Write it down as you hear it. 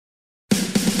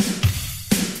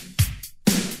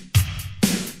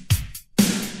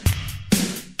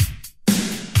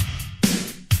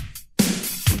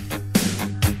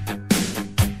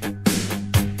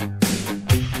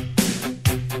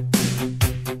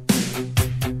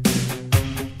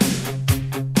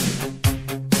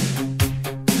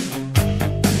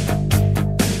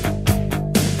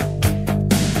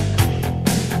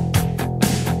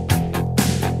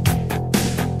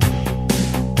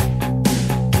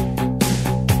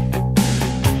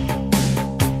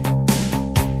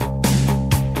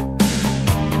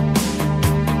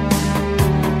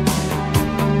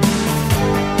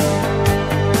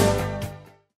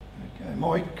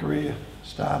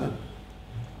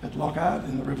at Lockhart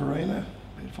in the Riverina,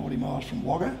 about 40 miles from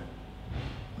Wagga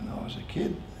when I was a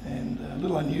kid. And a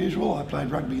little unusual, I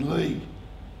played rugby league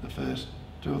the first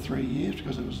 2 or 3 years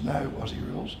because there was no Aussie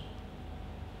rules.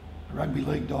 The rugby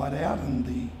league died out and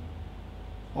the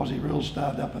Aussie rules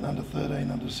started up in under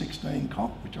 13, under 16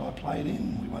 comp, which I played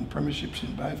in. We won premierships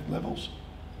in both levels.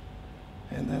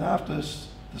 And then after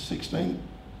the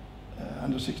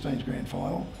under 16s grand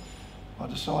final, I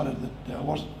decided that I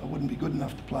wouldn't be good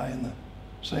enough to play in the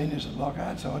seniors at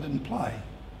Lockhart, so I didn't play.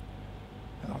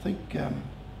 And I think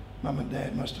Mum and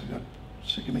Dad must have got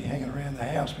sick of me hanging around the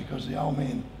house because the old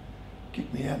man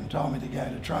kicked me out and told me to go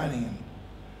to training.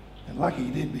 And lucky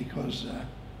he did, because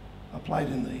I played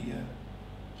in the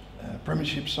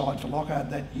Premeirship side for Lockhart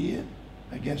that year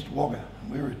against Wagga.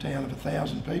 And we were a town of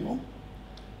 1,000 people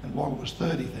and Wagga was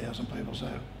 30,000 people, so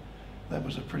that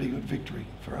was a pretty good victory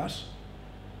for us.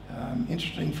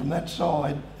 Interesting, from that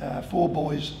side, 4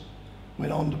 boys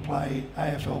went on to play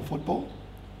AFL football.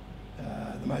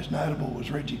 The most notable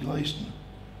was Reggie Gleeston,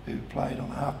 who played on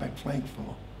a halfback flank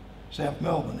for South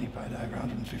Melbourne. He played over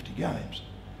 150 games.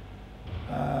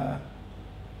 At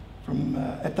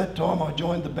that time I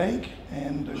joined the bank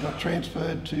and got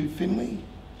transferred to Finley,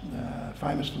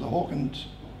 famous for the Hawkins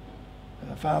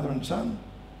father and son.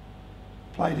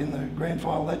 Played in the grand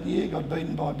final that year, got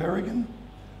beaten by Berrigan.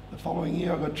 The following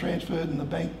year I got transferred in the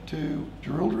bank to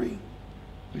Jerilderie,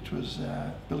 which was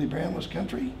Billy Brownless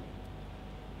country.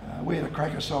 We had a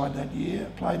cracker side that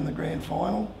year, played in the grand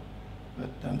final, but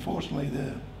unfortunately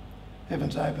the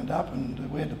heavens opened up and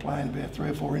we had to play in about 3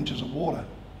 or 4 inches of water.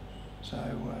 So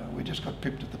we just got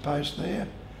pipped at the post there.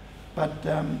 But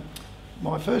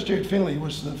my first year at Finley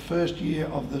was the first year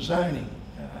of the zoning,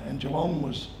 and Geelong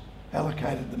was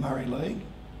allocated the Murray League,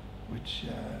 which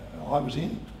I was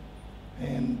in,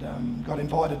 and got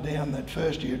invited down that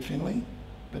first year at Finley,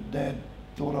 but Dad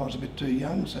thought I was a bit too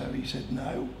young, so he said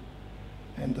no.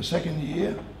 And the second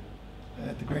year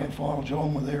at the grand final,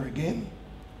 Geelong were there again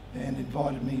and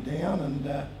invited me down,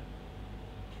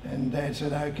 and Dad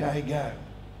said, okay, go.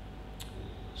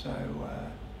 So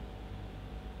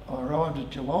I arrived at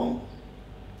Geelong,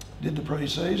 did the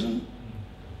pre-season,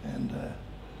 and a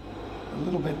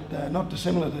little bit not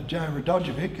dissimilar to Joe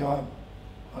Radojevic, I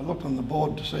looked on the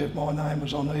board to see if my name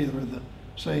was on either of the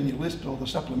senior list or the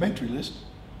supplementary list.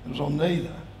 It was on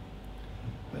neither.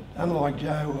 But unlike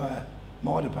Joe,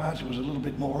 my departure was a little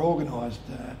bit more organised.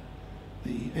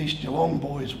 The East Geelong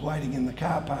boys waiting in the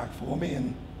car park for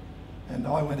me, and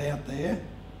I went out there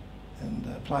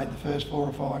and played the first 4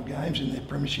 or 5 games in their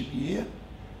premiership year.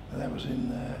 That was in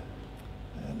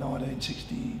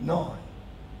 1969.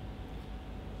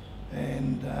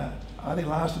 And I only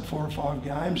lasted 4 or 5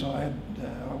 games. I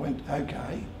went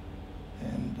okay,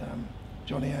 and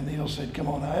Johnny O'Neill said, come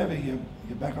on over, you're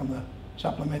back on the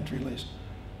supplementary list.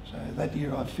 So that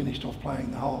year I finished off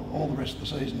playing all the rest of the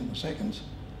season in the seconds.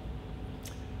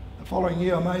 The following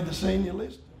year I made the senior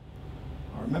list.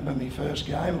 I remember my first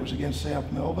game, it was against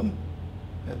South Melbourne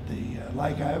at the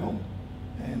Lake Oval,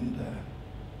 and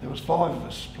there was 5 of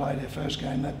us played our first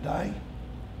game that day.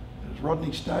 It was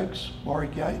Rodney Stokes,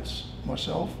 Warwick Yates,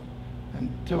 myself, and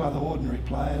 2 other ordinary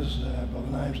players by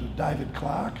the names of David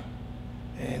Clark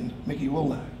and Mickey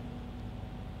Wilno.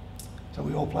 So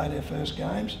we all played our first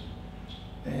games,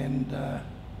 and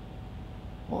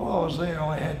while I was there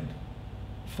I had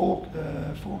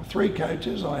 3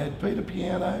 coaches. I had Peter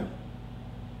Piano,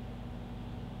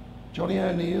 Johnny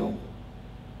O'Neill,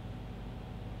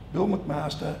 Bill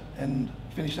McMaster, and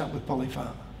finished up with Polly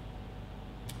Farmer.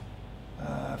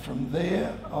 From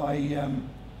there, I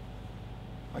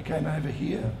came over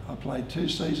here. I played 2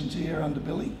 seasons here under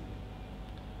Billy.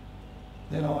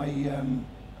 Then I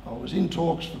was in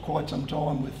talks for quite some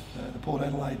time with the Port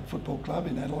Adelaide Football Club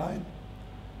in Adelaide,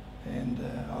 and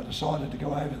I decided to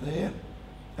go over there.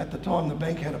 At the time, the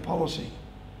bank had a policy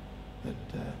that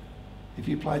if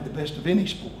you played the best of any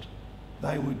sport,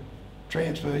 they would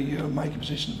transfer you and make a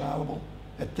position available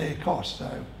at their cost.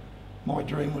 So my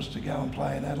dream was to go and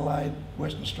play in Adelaide,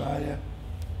 Western Australia,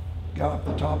 go up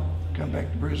the top, come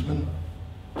back to Brisbane,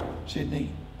 Sydney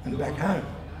and back home.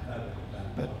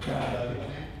 But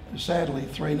sadly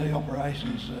 3 knee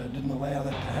operations didn't allow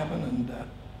that to happen, and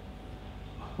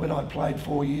when I played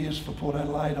 4 years for Port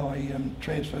Adelaide, I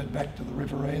transferred back to the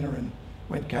Riverina and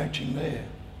went coaching there.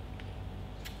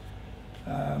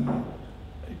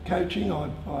 Coaching, I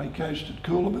coached at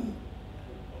Coolabin,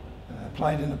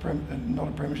 played in not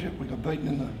a premiership, we got beaten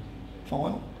in the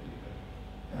final.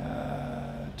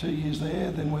 2 years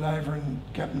there, then went over and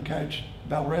captain coached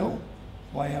Balrenal,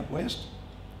 way up west.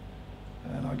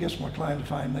 And I guess my claim to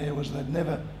fame there was they'd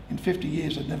never, in 50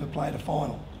 years, they'd never played a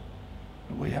final.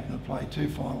 We happened to play 2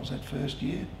 finals that first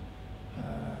year,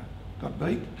 got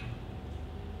beat.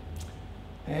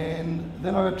 And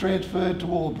then I got transferred to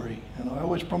Albury, and I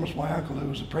always promised my uncle, who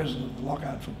was the president of the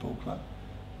Lockhart Football Club,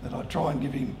 that I'd try and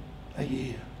give him a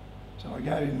year. So I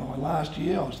gave him my last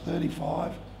year. I was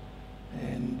 35,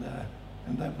 and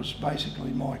that was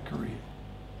basically my career.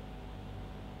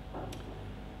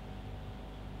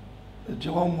 At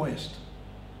Geelong West,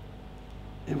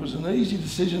 it was an easy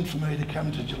decision for me to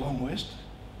come to Geelong West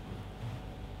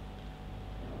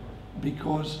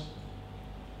because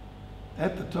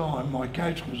at the time my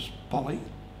coach was Polly,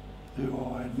 who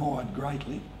I admired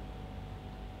greatly,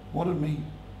 wanted me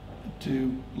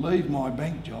to leave my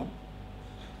bank job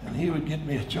and he would get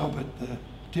me a job at the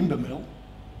timber mill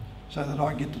so that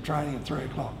I get to training at 3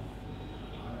 o'clock.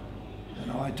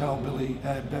 And I told Billy,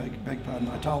 beg pardon,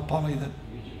 I told Polly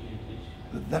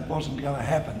that wasn't going to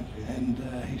happen, and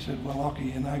he said, well,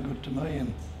 Ocker, you're no good to me,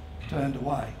 and turned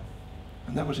away.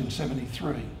 And that was in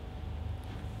 '73.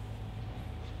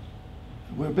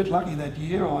 We were a bit lucky that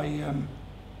year.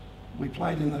 We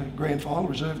played in the grand final,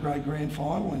 reserve grade grand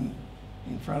final,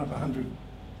 in front of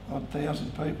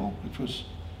 100,000 people, which was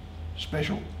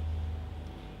special.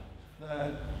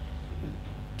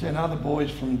 10 other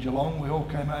boys from Geelong, we all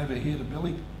came over here to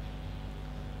Billy,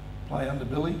 play under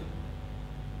Billy.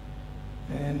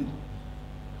 And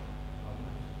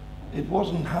it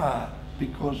wasn't hard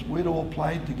because we'd all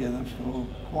played together for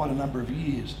quite a number of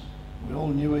years. We all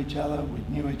knew each other, we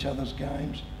knew each other's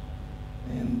games,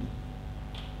 and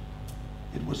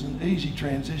it was an easy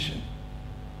transition.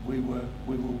 We were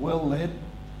well led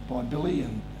by Billy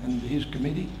and his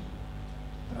committee.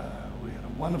 We had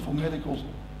a wonderful medical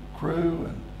crew,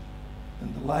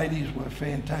 and the ladies were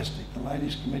fantastic. The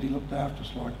ladies committee looked after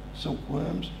us like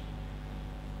silkworms.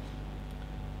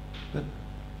 But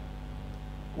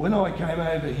when I came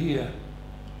over here,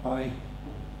 I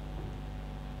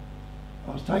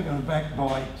was taken aback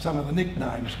by some of the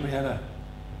nicknames. We had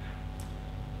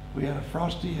a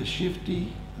Frosty, a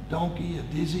Shifty, a Donkey, a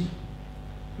Dizzy.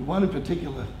 The one in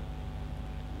particular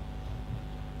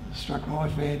struck my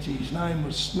fancy. His name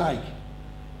was Snake.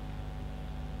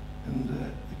 And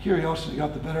the curiosity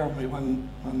got the better of me one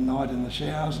night in the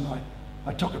showers, and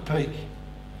I took a peek.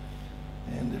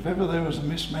 And if ever there was a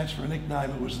mismatch for a nickname,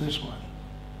 it was this one.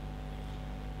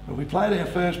 But we played our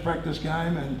first practice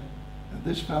game, and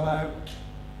this fellow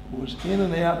was in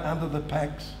and out under the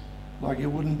packs like you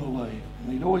wouldn't believe.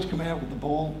 And he'd always come out with the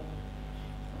ball.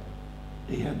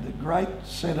 He had the great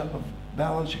centre of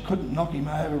balance. You couldn't knock him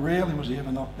over. Rarely was he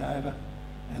ever knocked over.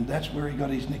 And that's where he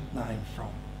got his nickname from.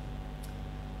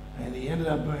 And he ended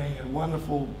up being a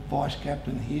wonderful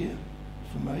vice-captain here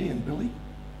for me and Billy.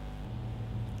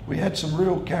 We had some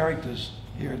real characters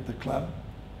here at the club.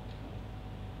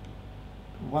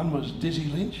 One was Dizzy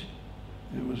Lynch,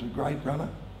 who was a great runner.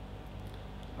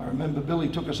 I remember Billy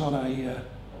took us on a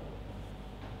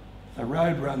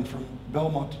road run from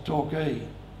Belmont to Torquay,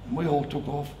 and we all took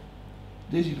off.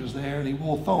 Dizzy was there, and he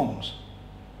wore thongs.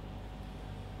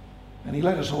 And he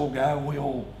let us all go, and we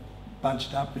all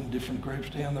bunched up in different groups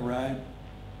down the road.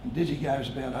 And Dizzy goes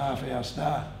about half hour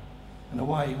start, and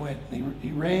away he went. And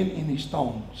he ran in his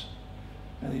thongs,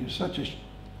 and he was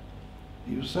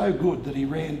so good that he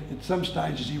ran, at some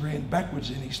stages he ran backwards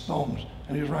in his thongs,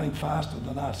 and he was running faster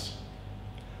than us.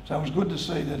 So it was good to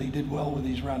see that he did well with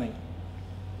his running.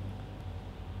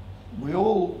 We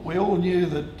all knew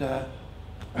that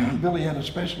Billy had a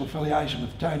special affiliation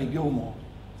with Tony Gilmore,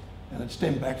 and it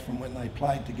stemmed back from when they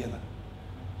played together.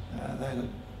 They had an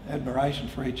admiration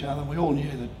for each other. We all knew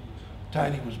that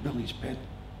Tony was Billy's pet.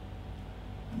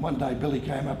 And one day Billy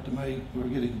came up to me, we were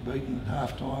getting beaten at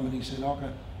half time, and he said,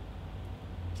 Ocker,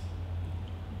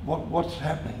 what's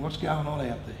happening? What's going on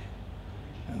out there?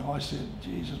 And I said,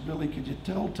 Jesus, Billy, could you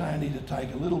tell Tony to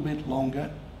take a little bit longer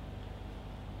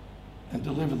and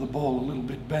deliver the ball a little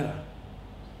bit better?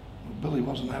 Well, Billy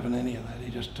wasn't having any of that. He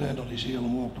just turned on his heel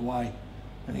and walked away,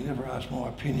 and he never asked my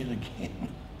opinion again.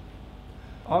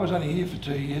 I was only here for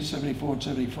 2 years, 74 and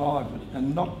 75,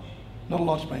 and not a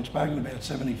lot's been spoken about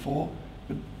 74,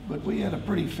 but we had a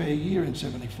pretty fair year in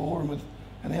 74, and with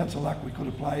an ounce of luck we could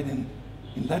have played in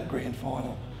that grand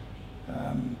final.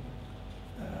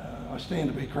 I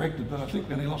stand to be corrected, but I think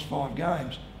we only lost 5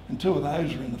 games, and 2 of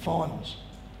those were in the finals.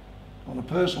 On a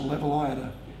personal level, I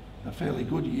had a fairly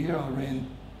good year. I ran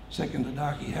second to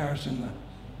Darky Harris in the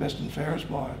best and fairest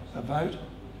by a vote,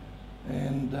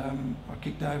 and I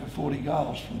kicked over 40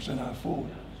 goals from centre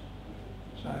forward.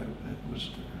 So it was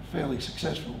fairly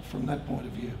successful from that point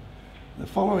of view. The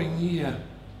following year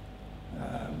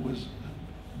was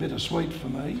bittersweet for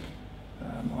me.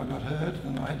 I got hurt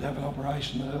and I had to have an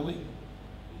operation early,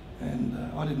 and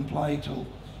I didn't play till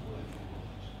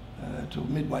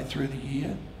midway through the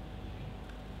year.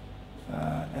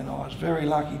 And I was very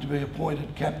lucky to be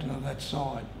appointed captain of that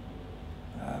side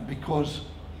because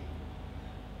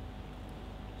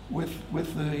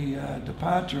with the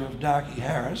departure of Darky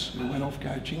Harris, who went off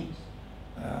coaching,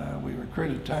 we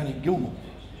recruited Tony Gilmore.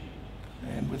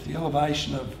 And with the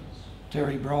elevation of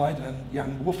Terry Bright and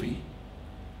young Woofy,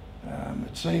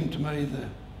 it seemed to me the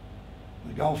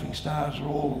golfing stars were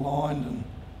all aligned,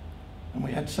 and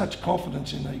we had such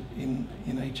confidence in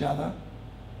each other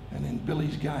and in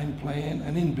Billy's game plan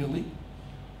and in Billy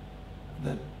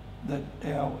that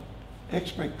our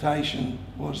expectation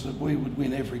was that we would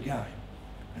win every game,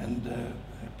 and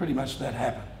pretty much that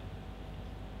happened.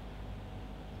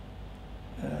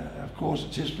 Of course,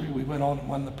 it's history. We went on and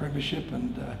won the Premeirship,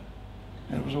 and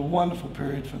it was a wonderful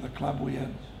period for the club.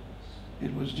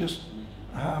 It was just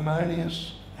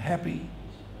harmonious, happy,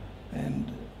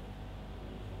 and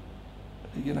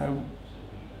you know,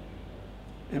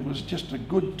 it was just a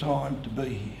good time to be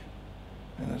here.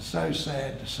 And it's so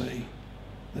sad to see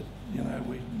that, you know,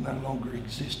 we no longer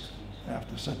exist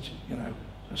after such, you know,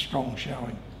 a strong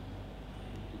showing.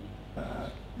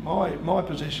 My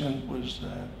position was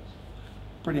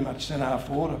pretty much centre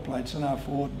forward. I played centre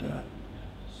forward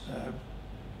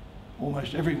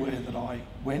almost everywhere that I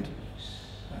went.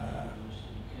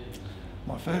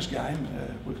 My first game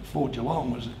for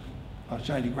Geelong was I was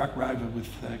changing ruck rover with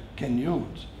Ken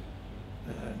Newlands.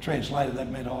 Translated, that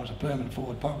meant I was a permanent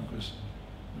forward pocket because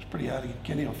it was pretty hard to get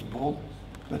Kenny off the ball.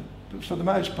 But for the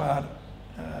most part,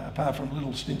 apart from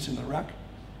little stints in the ruck,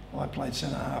 I played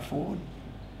centre half forward,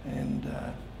 and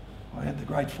I had the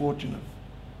great fortune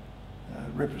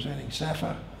of representing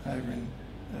SAFA over in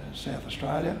South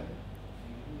Australia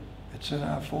at centre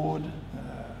half forward.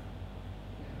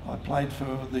 I played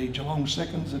for the Geelong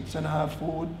Seconds at centre half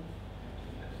forward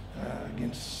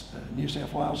against New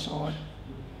South Wales side,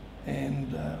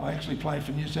 and I actually played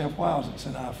for New South Wales at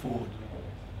centre half forward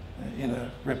in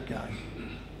a rep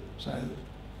game. So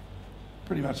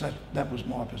pretty much that was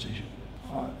my position.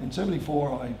 In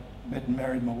 '74 I met and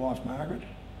married my wife Margaret,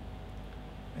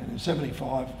 and in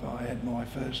 '75 I had my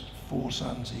first 4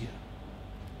 sons here.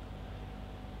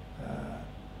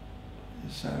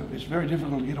 So it's very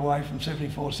difficult to get away from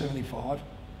 '74, '75,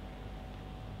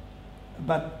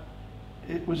 but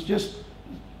it was just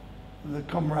the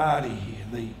camaraderie here,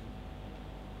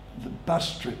 the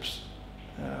bus trips.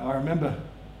 I remember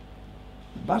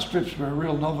the bus trips were a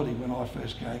real novelty when I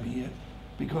first came here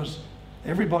because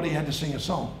everybody had to sing a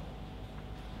song.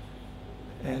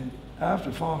 And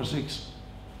after 5 or 6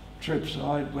 trips,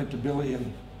 I went to Billy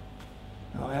and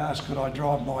I asked, could I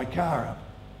drive my car up?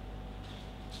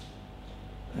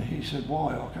 And he said,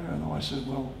 why, Ocker? And I said,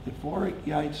 well, if Warwick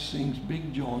Yates sings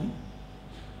Big John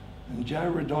and Joe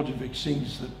Radojevic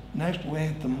sings the national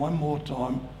anthem one more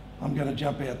time, I'm going to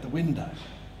jump out the window.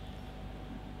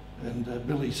 And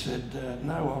Billy said,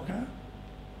 no, Ocker,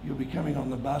 you'll be coming on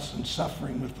the bus and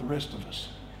suffering with the rest of us.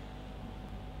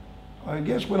 I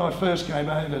guess when I first came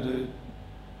over to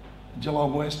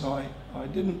Geelong West, I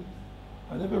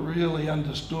never really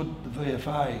understood the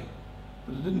VFA,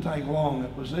 but it didn't take long.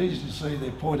 It was easy to see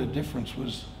their point of difference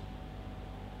was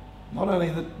not only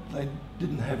that they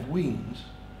didn't have wings,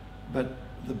 but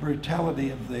the brutality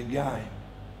of their game.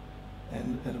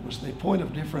 And it was their point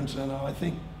of difference, and I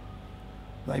think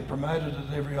they promoted it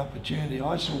at every opportunity.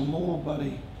 I saw more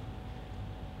bloody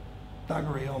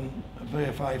thuggery on a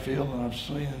VFA field than I've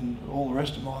seen in all the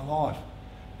rest of my life.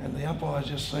 And the umpires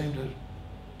just seemed to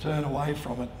turn away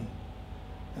from it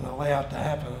and allow it to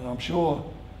happen. And I'm sure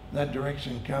that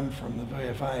direction came from the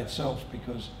VFA itself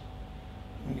because,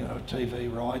 you know,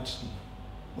 TV rights and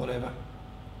whatever.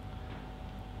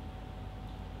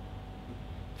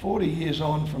 40 years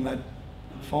on from that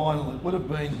final, it would have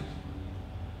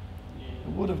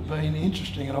been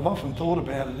interesting, and I've often thought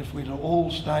about it if we'd all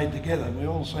stayed together. We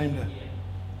all seemed to,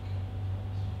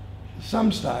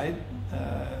 some stayed,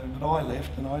 but I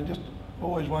left, and I just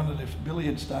always wondered if Billy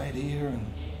had stayed here and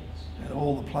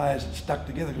all the players had stuck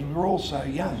together, because we were all so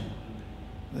young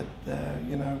that,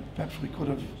 you know, perhaps we could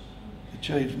have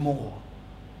achieved more.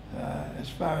 As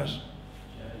far as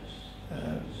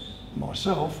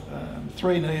myself,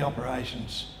 3 knee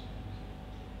operations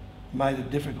made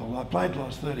it difficult. I played till I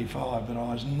was 35, but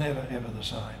I was never ever the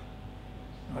same.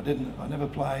 I never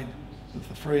played with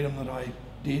the freedom that I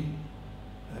did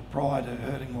prior to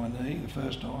hurting my knee the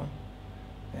first time,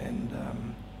 and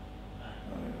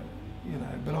you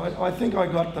know. But I think I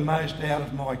got the most out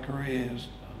of my career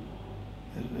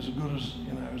as good as,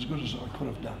 you know, as good as I could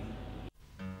have done.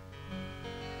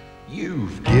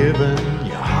 You've given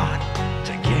your heart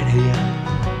to get here.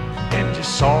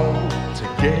 soul to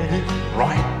get it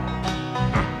right.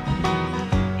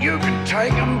 You can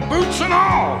take 'em boots and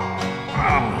all,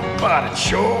 but it's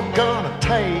sure gonna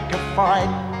take a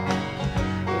fight.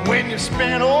 When you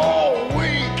spend all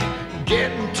week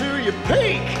getting to your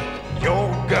peak,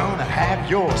 you're gonna have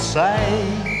your say.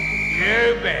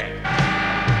 You bet.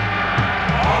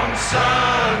 On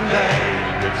Sunday,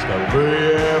 it's the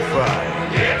BFA.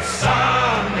 It's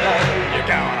Sunday, you're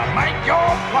gonna make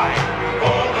your play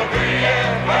for the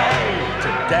BFA.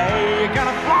 Today you're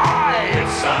gonna fly.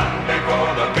 It's Sunday for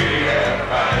the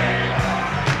BFA.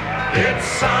 It's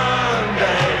Sunday.